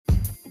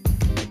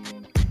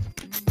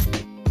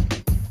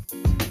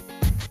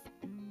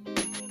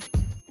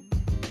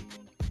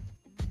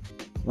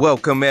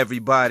Welcome,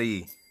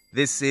 everybody.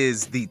 This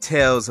is the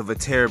Tales of a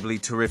Terribly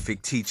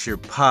Terrific Teacher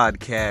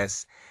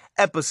podcast,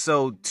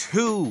 episode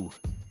 2.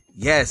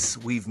 Yes,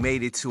 we've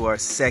made it to our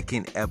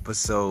second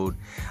episode.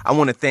 I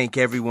want to thank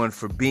everyone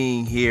for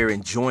being here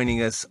and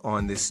joining us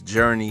on this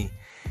journey.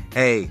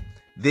 Hey,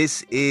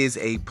 this is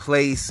a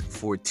place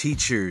for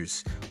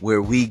teachers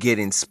where we get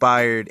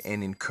inspired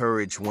and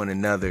encourage one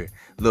another.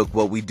 Look,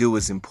 what we do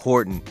is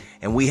important,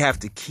 and we have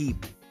to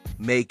keep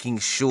making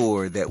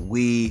sure that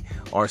we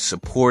are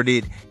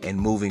supported and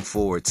moving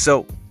forward.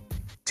 So,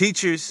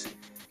 teachers,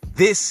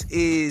 this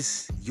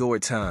is your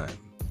time.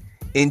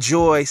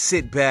 Enjoy,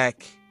 sit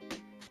back.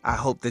 I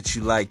hope that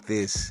you like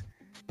this.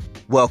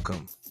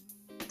 Welcome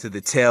to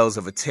the Tales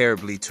of a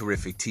Terribly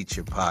Terrific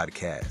Teacher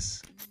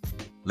podcast.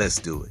 Let's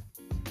do it.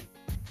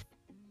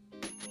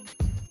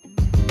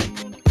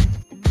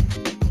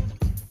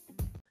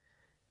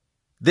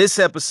 This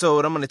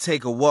episode, I'm going to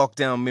take a walk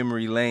down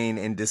memory lane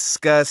and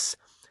discuss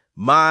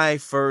my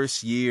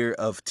first year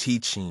of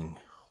teaching.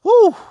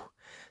 Woo!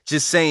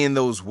 Just saying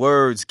those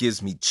words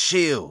gives me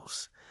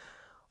chills.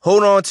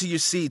 Hold on to your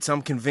seats.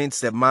 I'm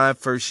convinced that my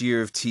first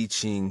year of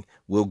teaching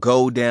will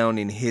go down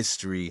in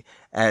history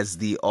as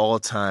the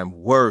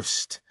all-time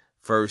worst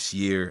first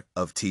year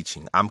of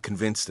teaching. I'm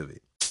convinced of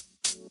it.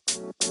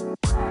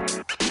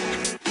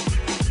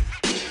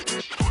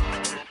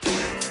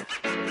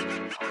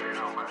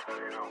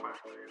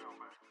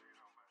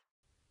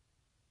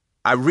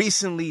 I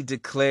recently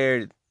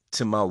declared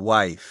to my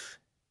wife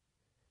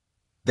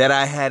that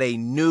I had a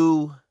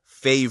new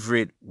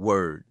favorite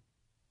word.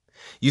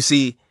 You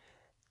see,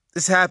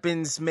 this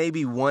happens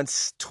maybe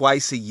once,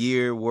 twice a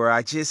year where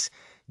I just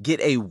get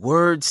a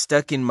word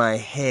stuck in my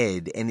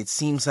head, and it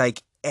seems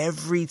like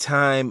every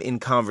time in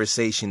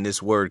conversation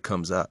this word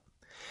comes up.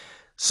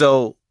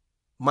 So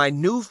my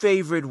new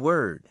favorite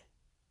word,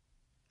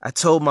 I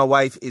told my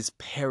wife, is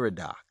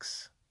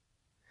paradox.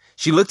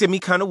 She looked at me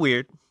kind of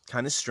weird,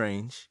 kind of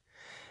strange.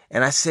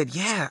 And I said,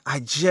 yeah,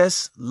 I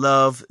just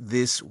love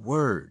this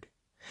word.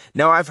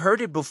 Now, I've heard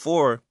it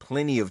before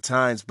plenty of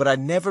times, but I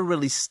never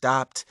really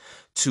stopped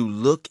to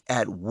look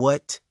at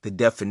what the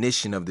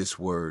definition of this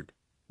word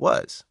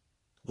was.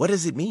 What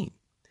does it mean?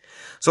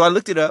 So I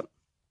looked it up,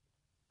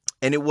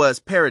 and it was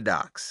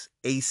paradox,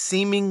 a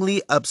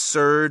seemingly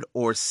absurd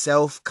or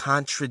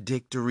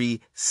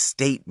self-contradictory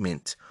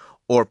statement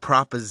or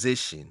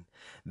proposition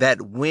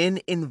that when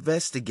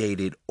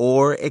investigated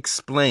or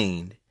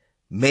explained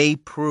may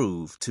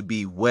prove to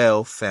be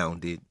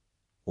well-founded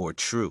or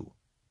true.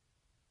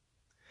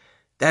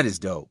 That is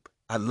dope.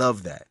 I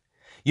love that.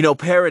 You know,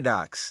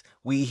 paradox,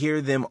 we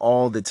hear them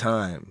all the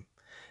time.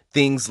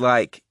 Things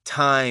like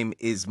time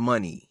is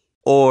money,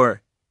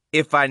 or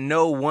if I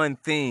know one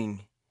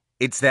thing,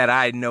 it's that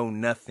I know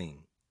nothing.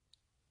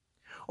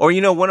 Or,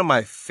 you know, one of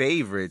my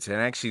favorites, and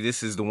actually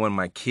this is the one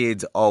my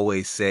kids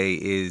always say,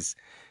 is,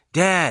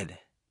 Dad,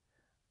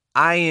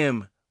 I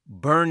am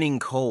burning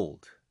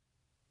cold.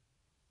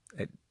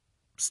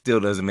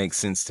 Still doesn't make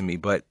sense to me,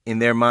 but in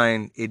their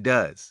mind, it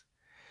does.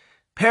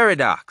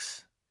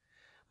 Paradox.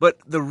 But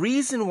the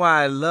reason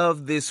why I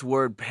love this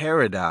word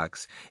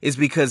paradox is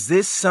because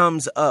this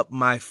sums up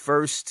my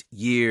first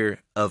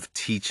year of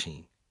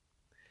teaching.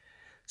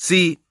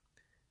 See,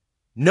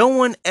 no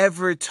one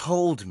ever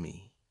told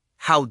me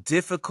how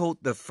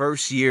difficult the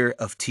first year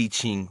of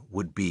teaching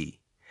would be.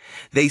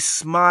 They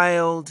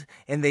smiled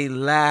and they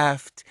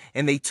laughed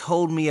and they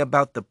told me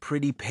about the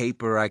pretty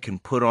paper I can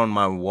put on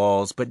my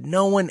walls, but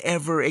no one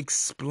ever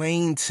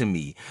explained to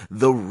me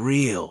the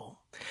real,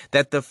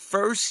 that the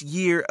first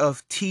year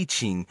of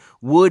teaching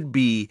would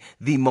be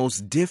the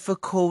most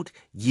difficult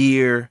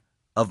year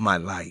of my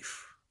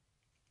life.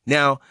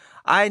 Now,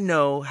 I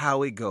know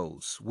how it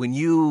goes. When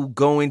you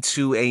go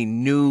into a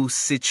new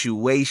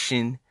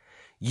situation,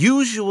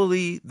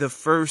 usually the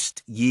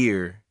first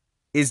year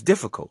is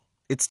difficult.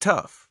 It's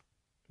tough.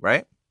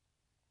 Right?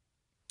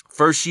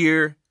 First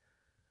year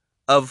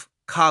of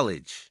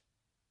college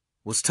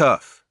was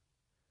tough.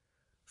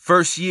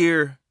 First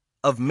year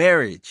of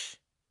marriage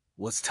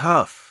was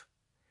tough.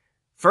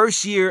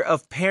 First year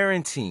of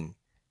parenting,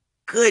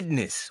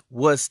 goodness,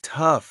 was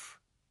tough.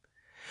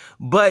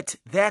 But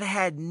that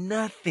had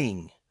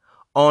nothing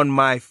on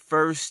my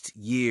first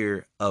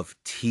year of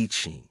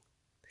teaching.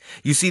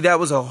 You see, that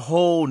was a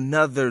whole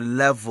nother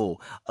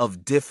level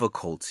of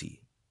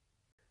difficulty.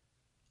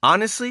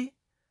 Honestly,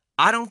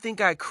 I don't think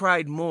I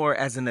cried more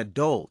as an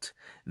adult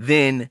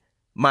than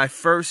my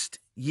first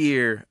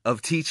year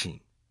of teaching.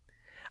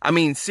 I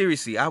mean,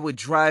 seriously, I would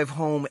drive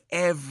home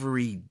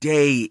every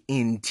day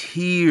in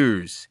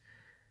tears,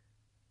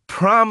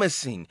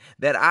 promising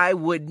that I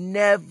would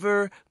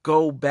never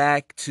go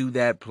back to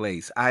that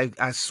place. I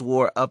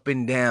swore up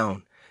and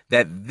down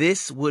that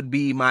this would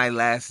be my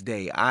last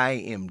day. I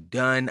am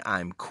done.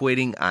 I'm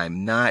quitting.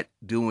 I'm not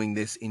doing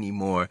this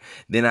anymore.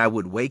 Then I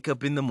would wake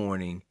up in the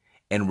morning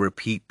and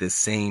repeat the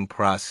same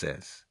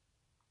process.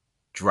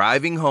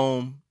 Driving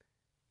home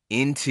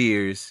in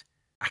tears,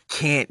 I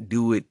can't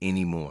do it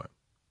anymore.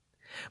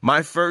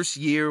 My first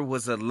year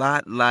was a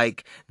lot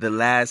like the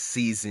last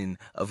season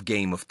of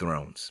Game of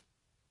Thrones.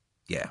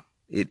 Yeah,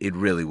 it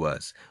really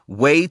was.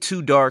 Way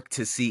too dark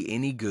to see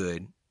any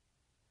good,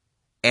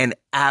 and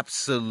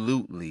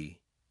absolutely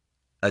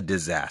a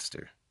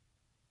disaster.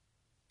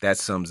 That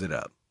sums it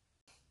up.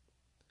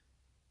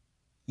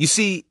 You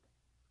see,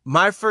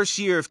 my first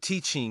year of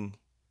teaching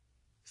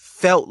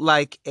felt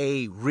like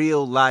a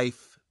real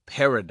life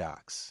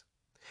paradox.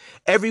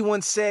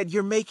 Everyone said,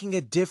 "You're making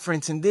a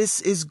difference, and this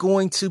is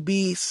going to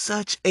be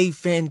such a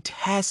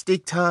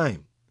fantastic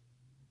time."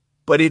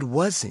 But it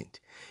wasn't.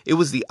 It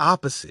was the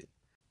opposite.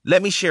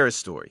 Let me share a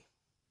story.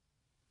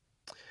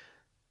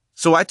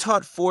 So I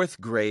taught fourth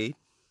grade,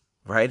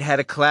 right? Had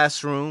a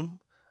classroom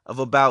of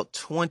about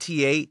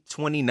 28,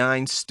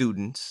 29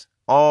 students,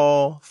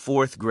 all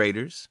fourth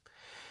graders.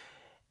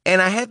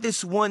 And I had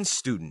this one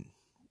student,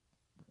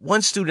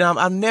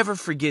 I'll never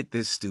forget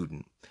this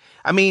student.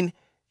 I mean,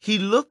 he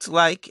looked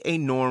like a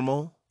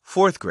normal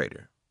fourth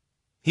grader.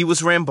 He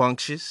was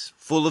rambunctious,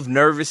 full of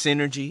nervous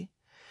energy,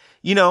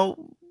 you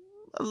know,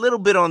 a little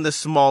bit on the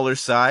smaller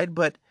side,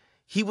 but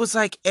he was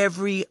like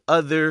every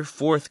other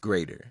fourth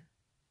grader.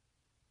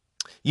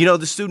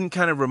 The student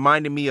kind of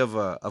reminded me of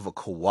a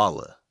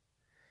koala.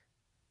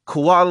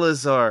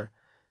 Koalas are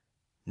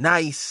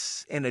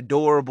nice and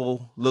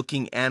adorable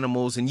looking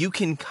animals, and you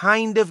can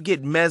kind of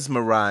get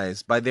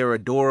mesmerized by their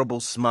adorable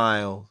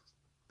smile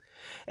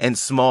and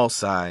small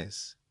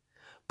size.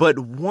 But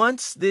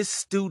once this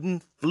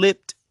student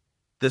flipped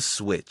the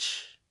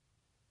switch,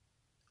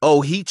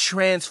 oh, he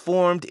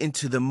transformed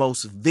into the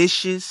most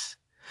vicious,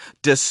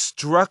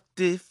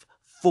 destructive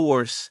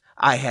force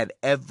I had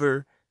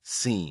ever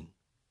seen.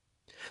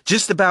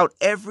 Just about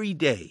every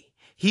day,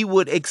 he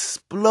would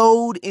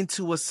explode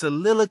into a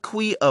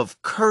soliloquy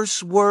of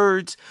curse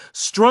words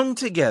strung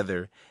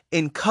together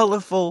in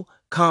colorful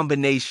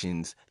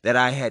combinations that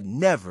I had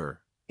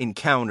never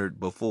encountered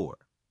before.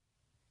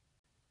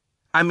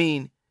 I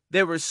mean,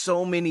 there were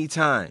so many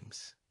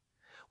times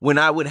when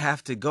I would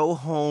have to go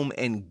home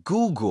and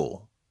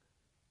Google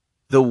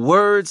the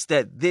words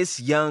that this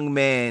young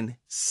man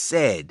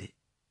said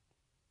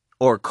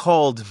or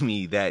called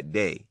me that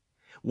day.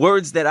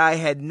 Words that I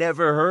had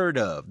never heard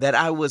of, that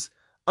I was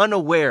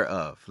unaware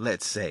of,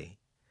 let's say.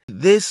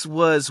 This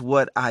was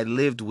what I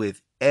lived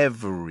with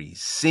every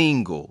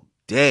single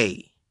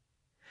day.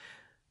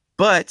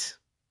 But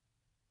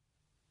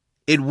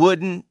it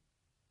wouldn't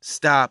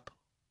stop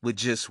with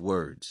just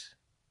words.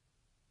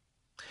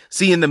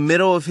 See, in the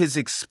middle of his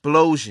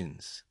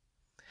explosions,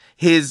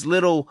 his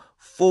little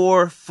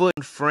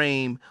 4-foot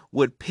frame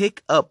would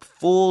pick up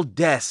full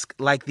desk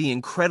like the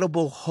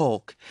Incredible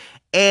Hulk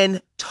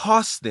and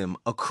toss them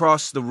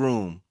across the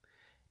room,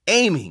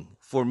 aiming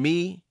for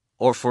me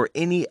or for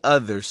any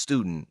other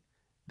student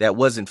that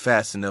wasn't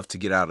fast enough to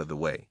get out of the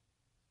way.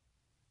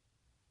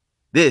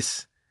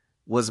 This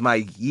was my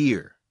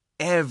year,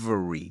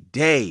 every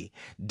day,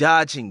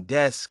 dodging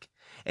desk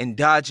and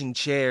dodging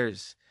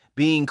chairs,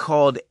 being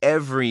called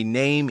every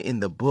name in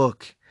the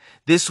book.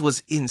 This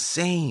was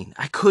insane.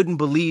 I couldn't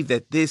believe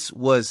that this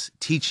was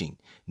teaching.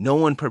 No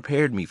one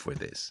prepared me for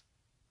this.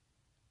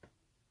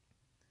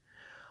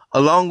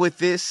 Along with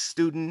this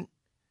student,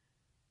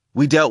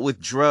 we dealt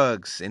with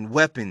drugs and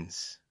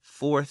weapons,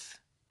 fourth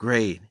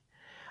grade.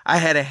 I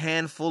had a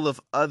handful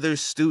of other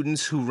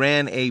students who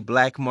ran a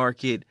black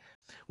market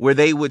where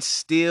they would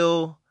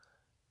steal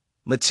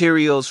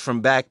materials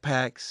from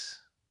backpacks,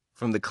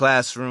 from the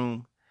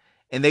classroom,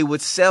 and they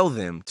would sell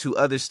them to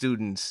other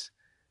students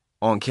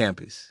on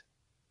campus.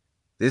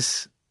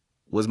 This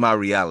was my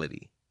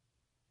reality.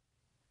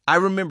 I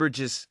remember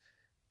just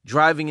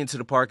driving into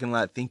the parking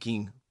lot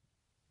thinking,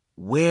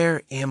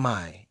 where am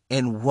I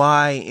and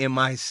why am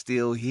I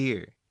still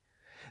here?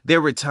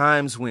 There were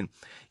times when,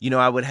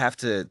 I would have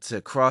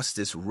to cross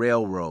this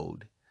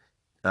railroad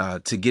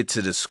to get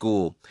to the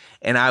school,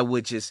 and I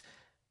would just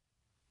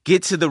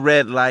get to the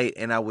red light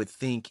and I would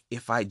think,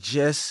 if I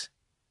just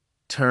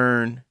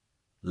turn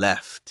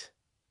left,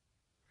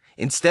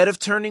 instead of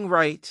turning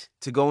right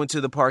to go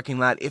into the parking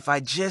lot, if I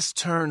just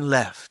turn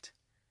left,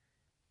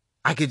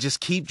 I could just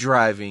keep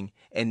driving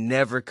and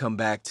never come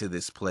back to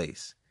this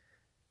place.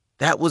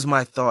 That was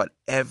my thought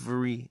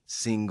every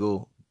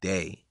single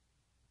day.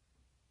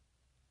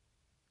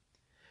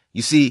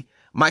 You see,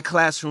 my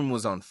classroom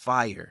was on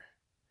fire,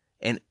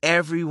 and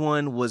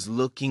everyone was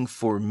looking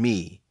for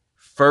me,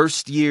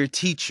 first year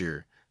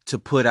teacher, to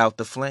put out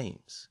the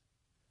flames.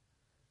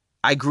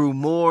 I grew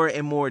more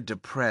and more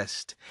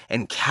depressed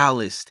and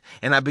calloused,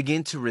 and I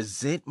began to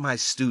resent my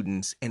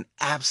students and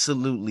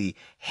absolutely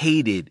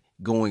hated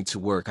going to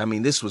work. I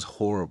mean, this was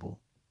horrible.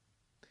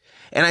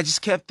 And I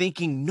just kept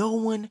thinking, no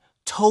one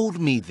told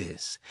me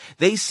this.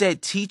 They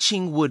said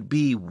teaching would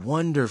be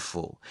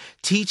wonderful.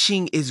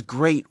 Teaching is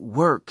great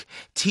work.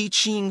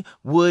 Teaching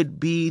would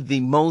be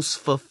the most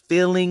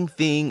fulfilling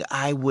thing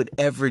I would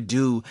ever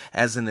do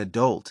as an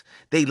adult.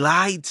 They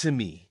lied to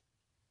me,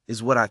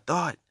 is what I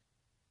thought.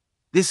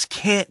 This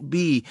can't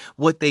be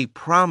what they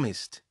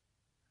promised,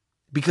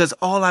 because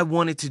all I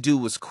wanted to do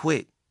was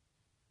quit.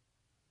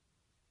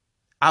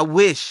 I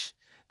wish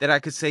that I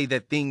could say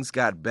that things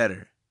got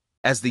better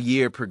as the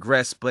year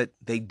progressed, but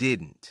they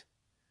didn't.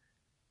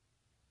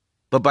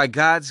 But by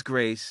God's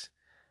grace,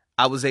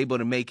 I was able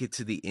to make it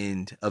to the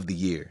end of the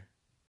year.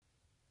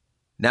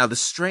 Now, the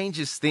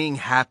strangest thing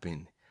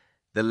happened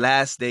the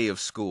last day of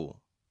school.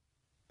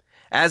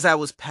 As I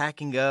was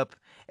packing up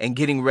and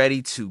getting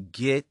ready to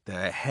get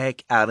the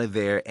heck out of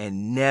there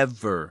and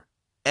never,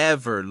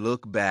 ever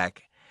look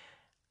back,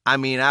 I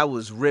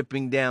was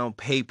ripping down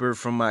paper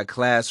from my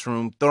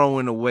classroom,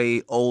 throwing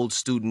away old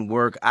student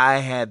work. I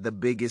had the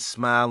biggest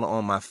smile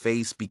on my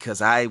face because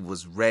I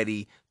was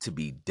ready to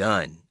be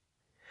done.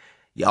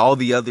 Yeah, all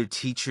the other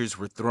teachers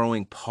were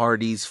throwing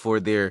parties for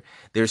their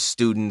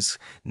students,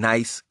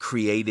 nice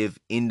creative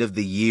end of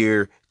the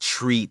year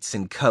treats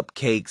and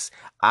cupcakes.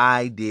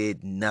 I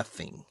did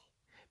nothing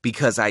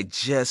because I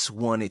just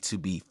wanted to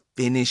be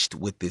finished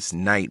with this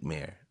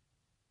nightmare.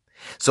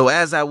 So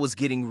as I was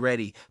getting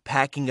ready,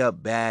 packing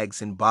up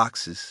bags and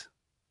boxes,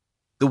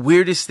 the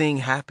weirdest thing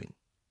happened.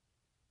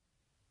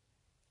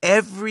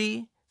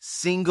 Every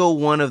single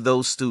one of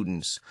those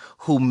students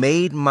who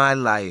made my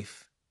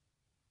life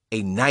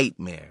a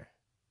nightmare,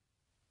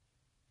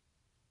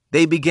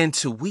 they began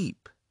to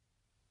weep.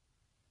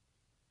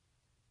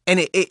 And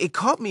it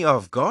caught me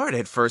off guard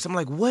at first. I'm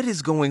like, what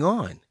is going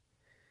on?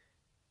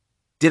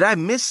 Did I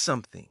miss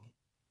something?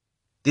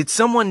 Did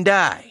someone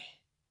die?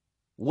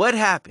 What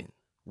happened?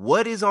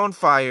 What is on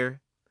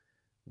fire?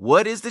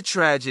 What is the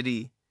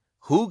tragedy?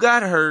 Who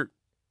got hurt?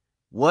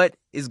 What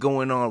is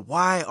going on?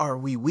 Why are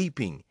we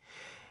weeping?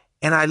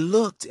 And I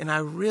looked and I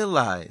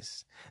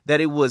realized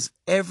that it was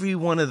every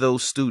one of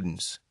those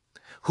students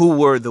who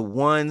were the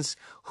ones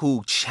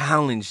who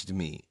challenged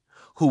me,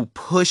 who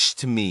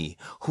pushed me,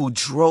 who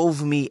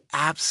drove me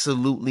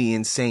absolutely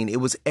insane. It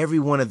was every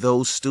one of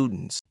those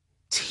students,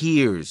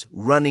 tears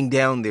running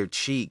down their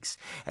cheeks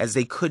as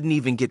they couldn't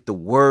even get the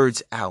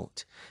words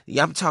out.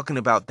 I'm talking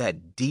about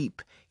that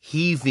deep,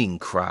 heaving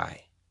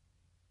cry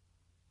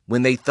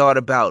when they thought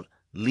about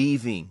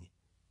leaving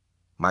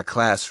my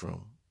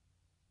classroom.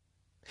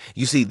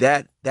 You see,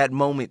 that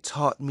moment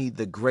taught me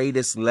the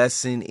greatest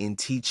lesson in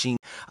teaching.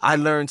 I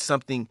learned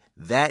something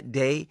that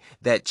day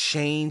that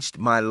changed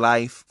my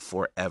life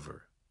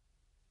forever.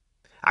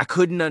 I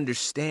couldn't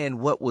understand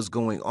what was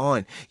going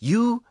on.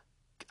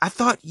 I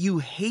thought you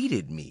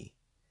hated me.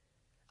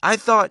 I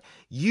thought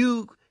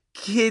you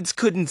kids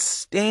couldn't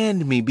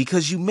stand me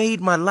because you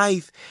made my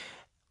life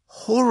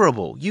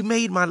horrible. You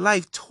made my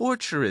life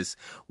torturous.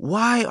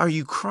 Why are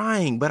you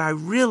crying? But I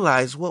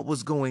realized what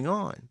was going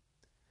on.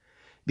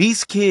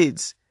 These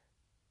kids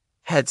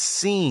had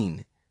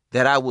seen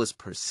that I was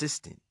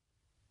persistent.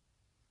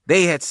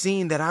 They had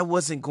seen that I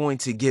wasn't going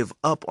to give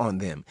up on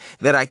them,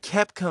 that I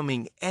kept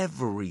coming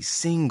every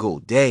single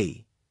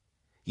day.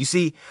 You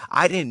see,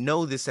 I didn't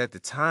know this at the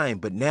time,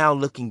 but now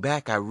looking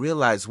back, I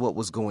realized what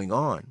was going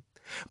on.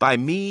 By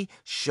me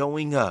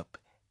showing up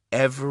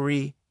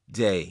every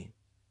day,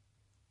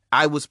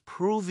 I was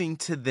proving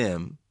to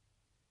them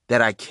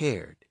that I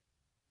cared.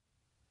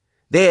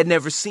 They had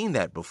never seen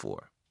that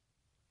before.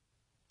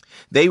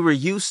 They were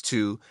used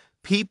to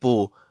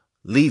people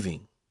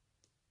leaving.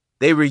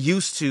 They were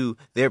used to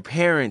their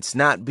parents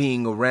not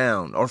being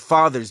around or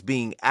fathers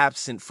being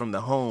absent from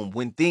the home.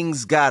 When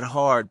things got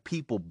hard,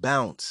 people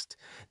bounced.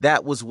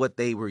 That was what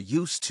they were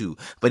used to.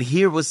 But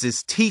here was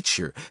this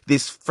teacher,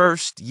 this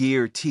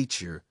first-year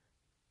teacher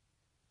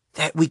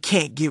that we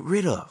can't get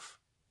rid of.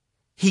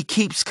 He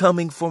keeps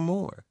coming for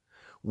more.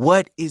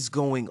 What is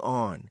going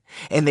on?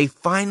 And they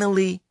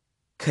finally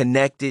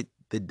connected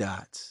the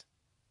dots.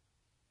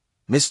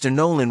 Mr.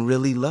 Nolan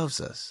really loves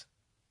us.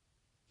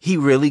 He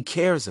really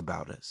cares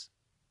about us.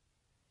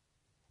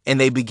 And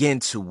they began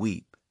to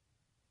weep.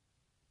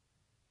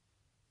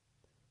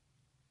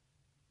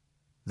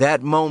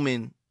 That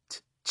moment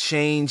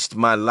changed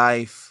my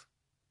life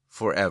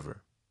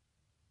forever.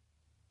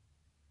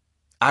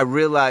 I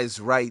realized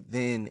right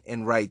then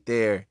and right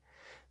there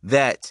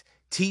that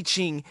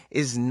teaching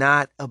is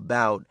not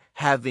about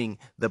having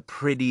the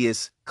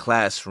prettiest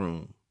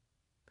classroom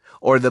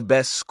or the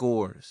best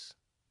scores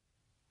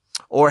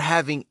or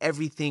having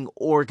everything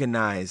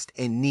organized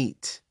and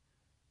neat.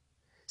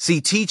 See,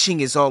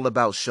 teaching is all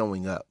about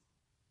showing up.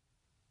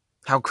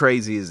 How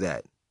crazy is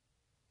that?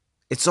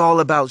 It's all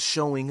about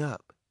showing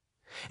up.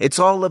 It's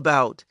all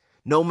about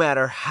no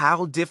matter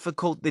how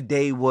difficult the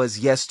day was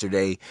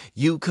yesterday,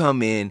 you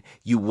come in,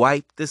 you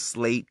wipe the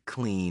slate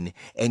clean,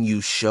 and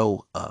you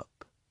show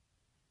up.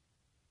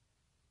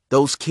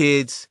 Those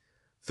kids,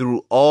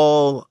 through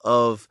all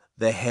of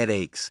the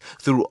headaches,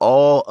 through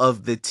all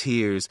of the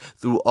tears,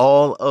 through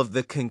all of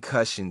the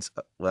concussions,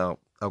 well,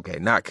 okay,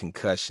 not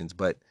concussions,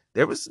 but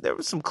there was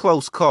some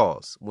close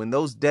calls. When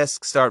those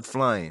desks start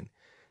flying,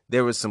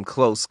 there was some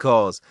close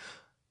calls.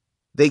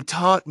 They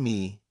taught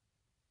me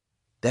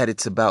that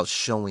it's about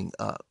showing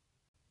up.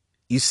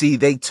 You see,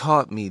 they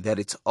taught me that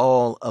it's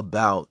all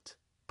about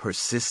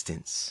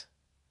persistence.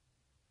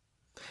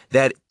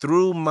 That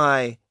through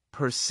my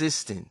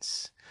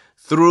persistence,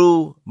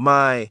 through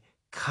my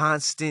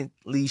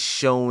constantly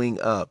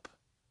showing up,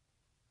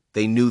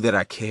 they knew that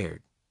I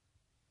cared.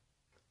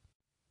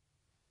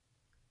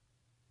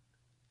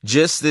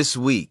 Just this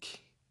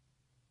week,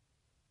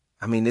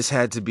 I mean, this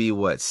had to be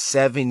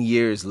 7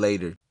 years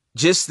later.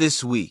 Just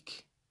this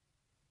week,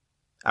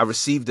 I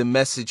received a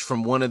message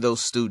from one of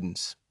those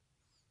students.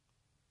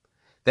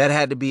 That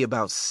had to be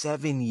about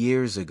 7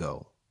 years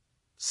ago.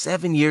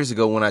 7 years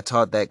ago when I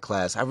taught that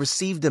class, I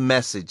received a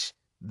message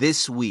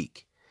this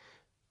week.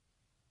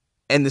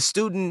 And the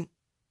student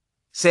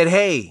said,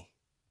 "Hey,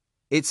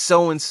 it's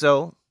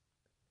so-and-so.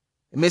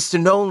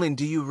 Mr. Nolan,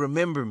 do you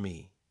remember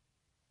me?"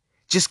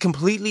 Just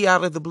completely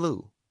out of the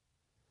blue.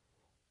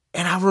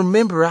 And I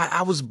remember,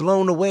 I was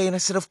blown away. And I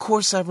said, "Of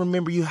course I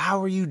remember you.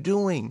 How are you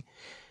doing?"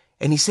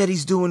 And he said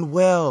he's doing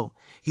well.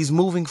 He's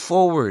moving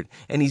forward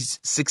and he's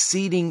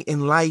succeeding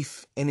in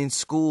life and in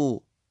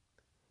school.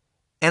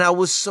 And I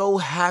was so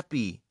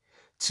happy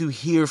to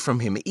hear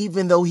from him,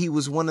 even though he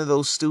was one of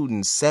those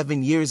students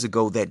 7 years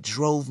ago that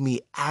drove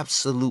me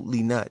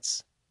absolutely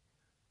nuts.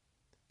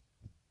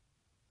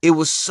 It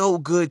was so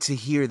good to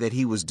hear that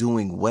he was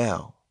doing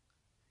well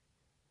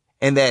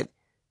and that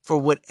for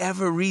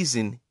whatever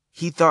reason,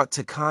 he thought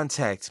to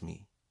contact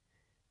me.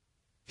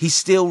 He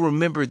still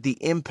remembered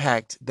the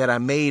impact that I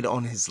made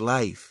on his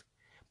life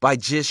by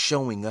just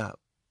showing up.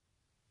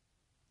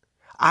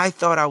 I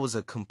thought I was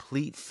a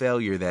complete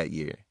failure that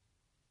year.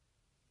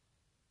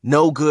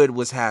 No good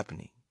was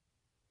happening.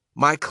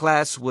 My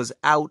class was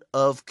out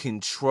of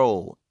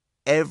control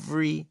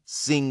every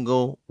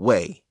single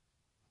way.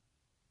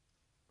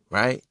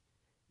 Right?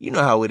 You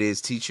know how it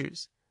is,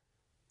 teachers.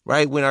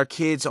 Right? When our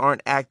kids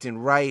aren't acting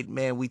right,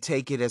 man, we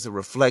take it as a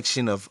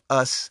reflection of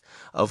us,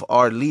 of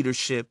our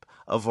leadership,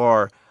 of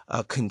our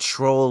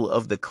control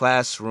of the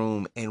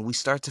classroom, and we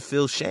start to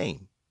feel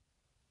shame.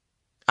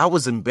 I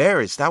was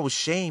embarrassed. I was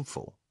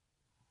shameful.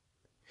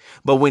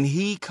 But when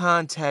he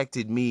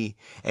contacted me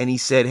and he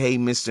said, "Hey,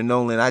 Mr.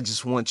 Nolan, I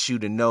just want you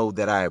to know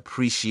that I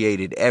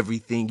appreciated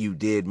everything you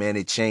did, man.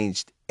 It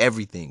changed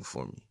everything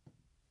for me."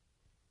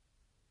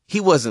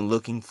 He wasn't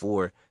looking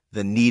for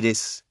the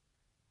neatest,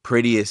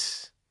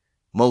 prettiest,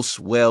 most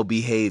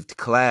well-behaved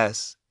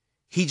class.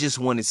 He just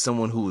wanted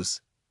someone who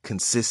was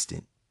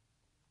consistent,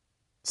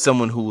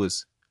 someone who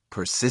was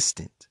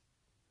persistent,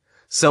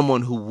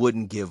 someone who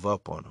wouldn't give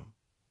up on him.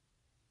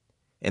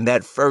 And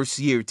that first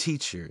year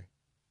teacher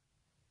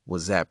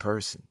was that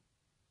person.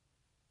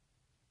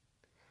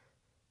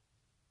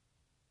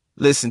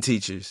 Listen,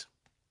 teachers,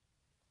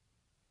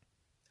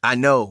 I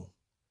know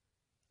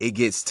it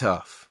gets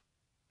tough,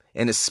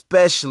 and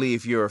especially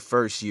if you're a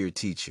first year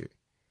teacher.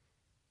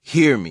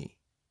 Hear me.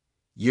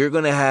 You're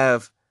going to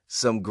have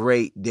some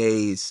great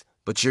days,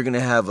 but you're going to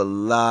have a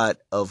lot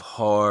of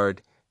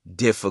hard,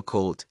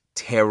 difficult,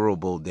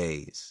 terrible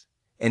days.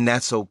 And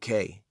that's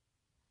okay.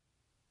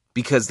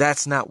 Because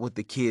that's not what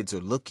the kids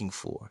are looking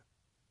for.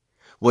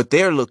 What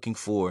they're looking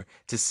for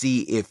to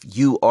see if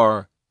you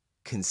are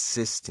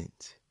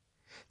consistent,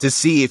 to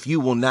see if you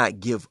will not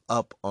give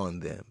up on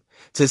them,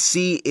 to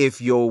see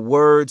if your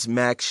words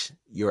match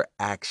your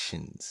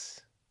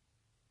actions.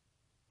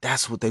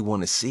 That's what they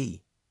want to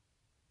see.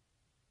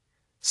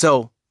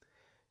 So,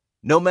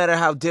 no matter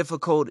how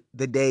difficult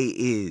the day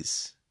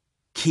is,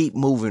 keep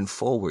moving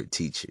forward,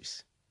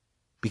 teachers,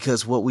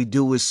 because what we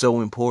do is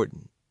so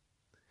important.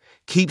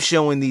 Keep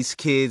showing these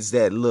kids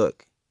that,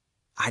 look,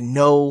 I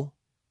know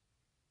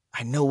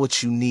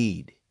what you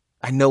need.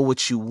 I know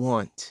what you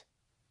want.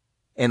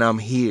 And I'm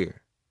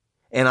here.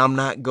 And I'm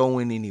not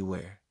going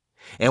anywhere.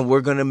 And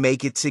we're going to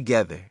make it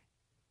together.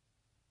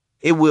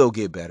 It will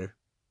get better.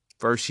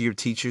 First year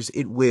teachers,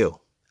 it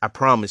will. I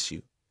promise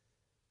you.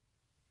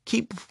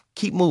 Keep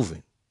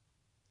moving.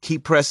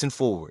 Keep pressing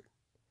forward.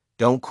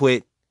 Don't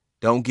quit.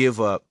 Don't give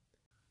up.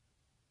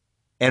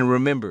 And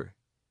remember,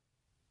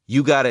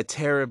 you got a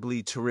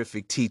terribly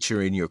terrific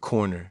teacher in your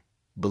corner,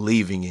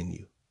 believing in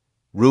you,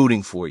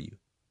 rooting for you.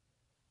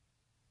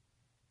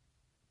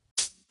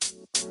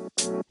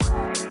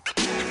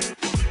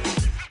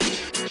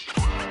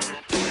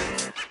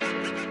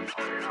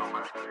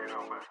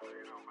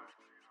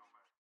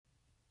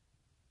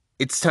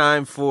 It's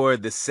time for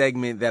the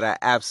segment that I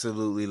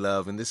absolutely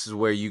love, and this is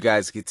where you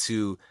guys get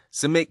to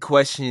submit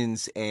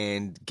questions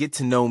and get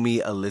to know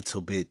me a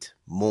little bit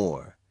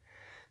more.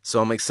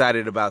 So I'm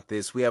excited about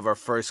this. We have our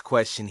first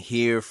question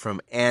here from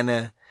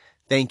Anna.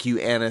 Thank you,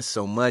 Anna,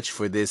 so much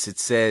for this. It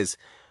says,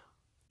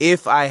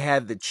 if I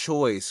had the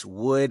choice,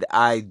 would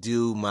I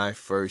do my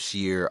first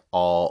year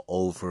all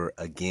over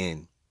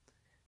again?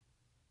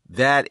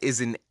 That is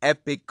an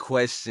epic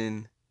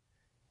question.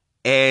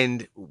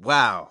 And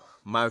wow,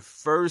 my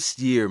first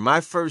year,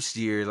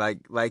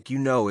 like you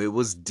know, it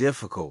was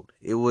difficult.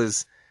 It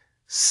was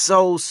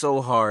so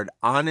hard.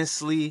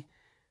 Honestly,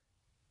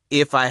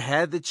 if I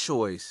had the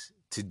choice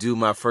to do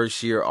my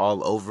first year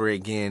all over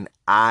again,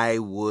 I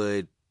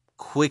would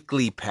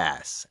quickly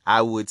pass.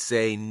 I would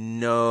say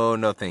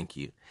no, thank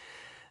you.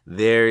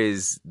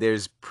 There's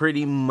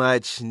pretty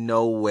much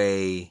no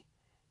way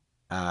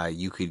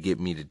you could get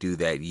me to do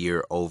that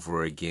year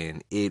over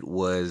again. It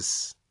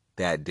was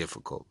that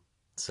difficult.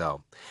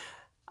 So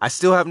I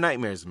still have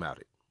nightmares about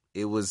it.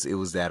 It was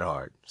that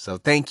hard. So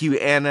thank you,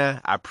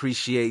 Anna. I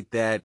appreciate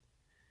that.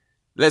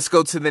 Let's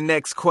go to the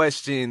next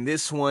question.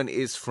 This one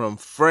is from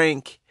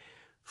Frank.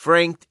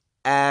 Frank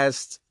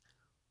asked,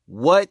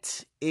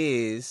 what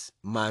is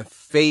my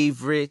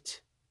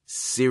favorite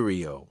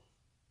cereal?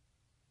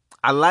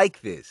 I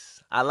like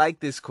this. I like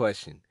this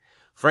question.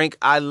 Frank,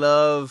 I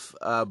love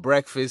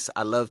breakfast.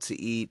 I love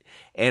to eat.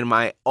 And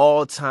my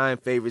all-time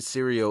favorite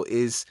cereal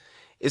is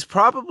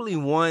probably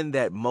one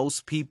that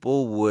most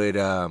people would,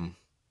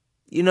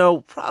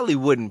 probably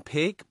wouldn't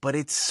pick, but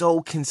it's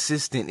so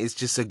consistent. It's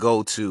just a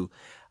go-to.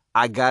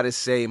 I gotta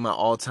say my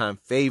all-time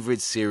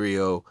favorite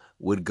cereal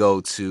would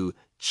go to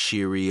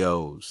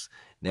Cheerios.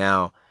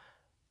 Now,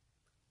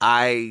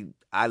 I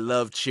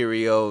love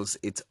Cheerios.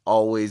 It's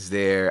always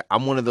there.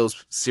 I'm one of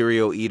those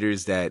cereal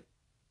eaters that,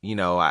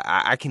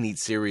 I can eat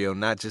cereal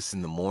not just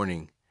in the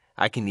morning.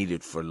 I can eat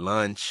it for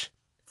lunch,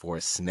 for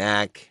a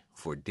snack,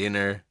 for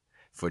dinner,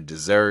 for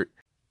dessert.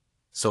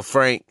 So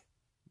Frank,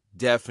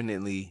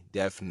 definitely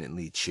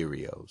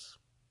Cheerios.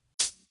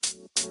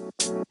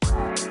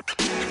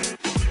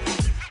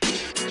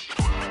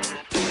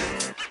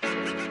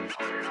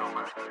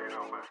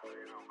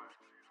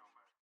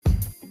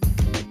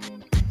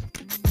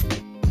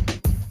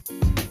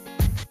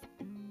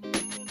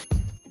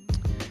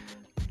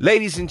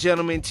 Ladies and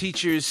gentlemen,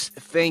 teachers,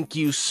 thank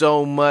you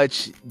so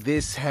much.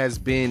 This has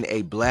been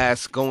a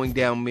blast going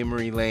down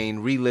memory lane,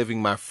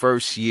 reliving my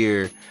first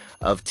year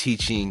of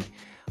teaching.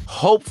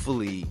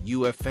 Hopefully,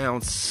 you have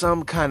found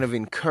some kind of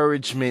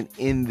encouragement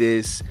in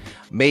this.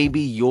 Maybe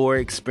your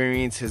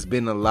experience has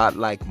been a lot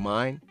like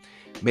mine.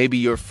 Maybe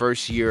your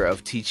first year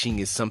of teaching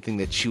is something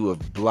that you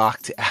have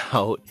blocked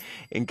out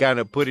and kind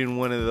of put in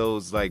one of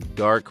those like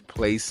dark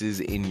places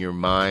in your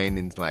mind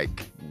and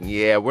like,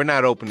 yeah, we're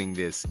not opening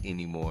this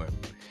anymore.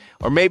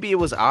 Or maybe it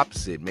was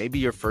opposite. Maybe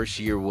your first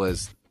year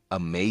was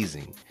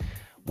amazing.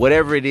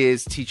 Whatever it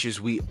is,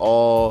 teachers, we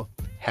all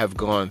have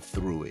gone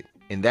through it.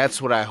 And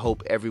that's what I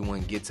hope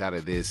everyone gets out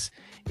of this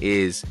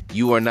is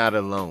you are not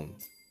alone.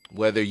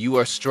 Whether you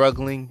are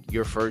struggling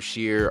your first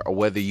year or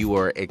whether you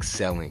are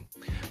excelling,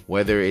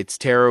 whether it's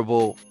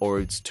terrible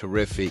or it's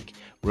terrific,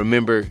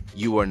 remember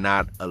you are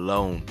not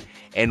alone.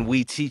 And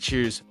we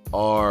teachers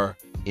are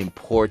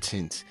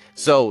important.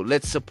 So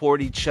let's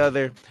support each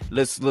other.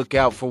 Let's look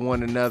out for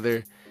one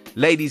another.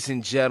 Ladies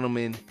and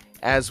gentlemen,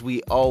 as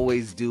we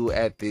always do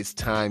at this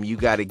time, you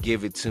got to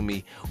give it to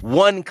me.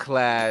 One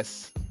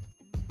class.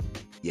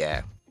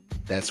 Yeah,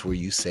 that's where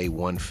you say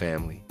one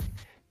family.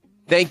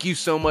 Thank you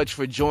so much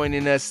for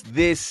joining us.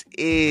 This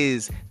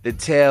is the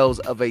Tales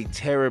of a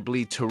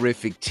Terribly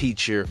Terrific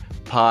Teacher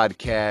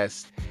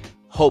podcast.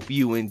 Hope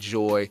you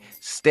enjoy.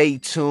 Stay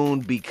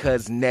tuned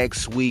because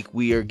next week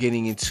we are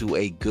getting into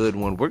a good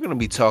one. We're going to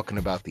be talking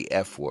about the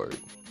F word.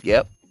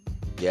 Yep.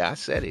 Yeah, I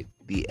said it.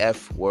 The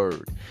F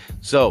word.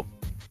 So,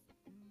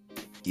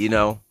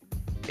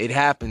 it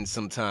happens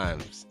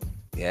sometimes.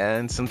 Yeah,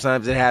 and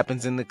sometimes it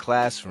happens in the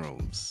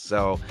classrooms.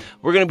 So,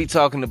 we're going to be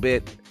talking a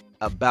bit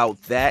about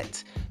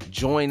that.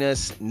 Join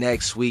us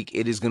next week.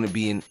 It is going to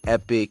be an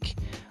epic,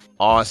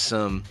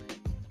 awesome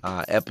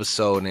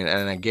episode.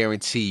 And I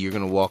guarantee you're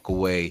going to walk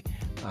away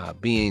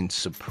being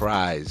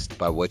surprised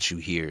by what you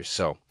hear.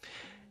 So,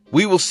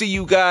 we will see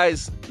you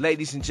guys,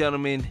 ladies and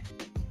gentlemen.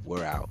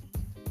 We're out.